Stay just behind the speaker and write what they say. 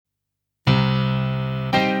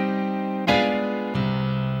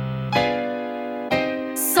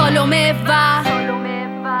سالومه و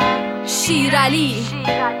شیرالی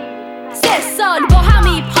 3 سال با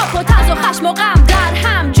همی پاپ و تز و خشم و غم در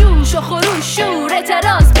هم، جوش و خروش، شور،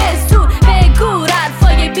 اعتراض به زور، به گور،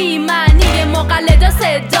 حرفای بی معنی مقلدا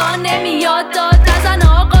صدا نمیاد داد نزن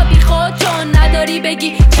آقا بی خود، چون نداری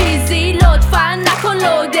بگی چیزی لطفا نکن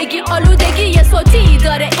لودگی، آلودگی صوتی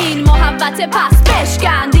داره این محوطه، پس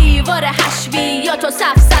بشکن دیوار حشویات و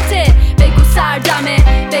سفسطه، بگو سردمه،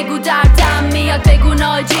 بگو دردم میاد، بگو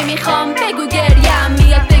ناجی میخوام، بگو گریم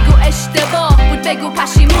میاد، بگو اشتباه بود، بگو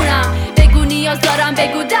پشیمونم، بگو نیاز دارم،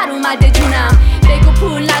 بگو در اومده جونم، بگو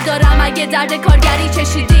پول ندارم اگه درد کارگری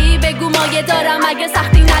چشیدی، بگو مایه دارم اگه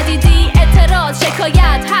سختی ندیدی، اعتراض،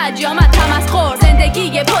 شکایت، حجامت، تمسخر،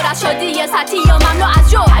 زندگی پر از شادی سطحی یا مملو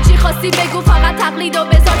از جو، هرچی خواستی بگو فقط تقلید و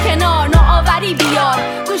بذار کنار، نوآوری بیار،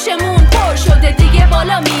 گوشمون پر شده دیگه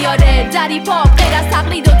بالا میاره، دری پاپ غیر از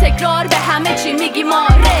تقلید و تکرار، به همه چی میگی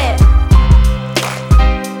ماره.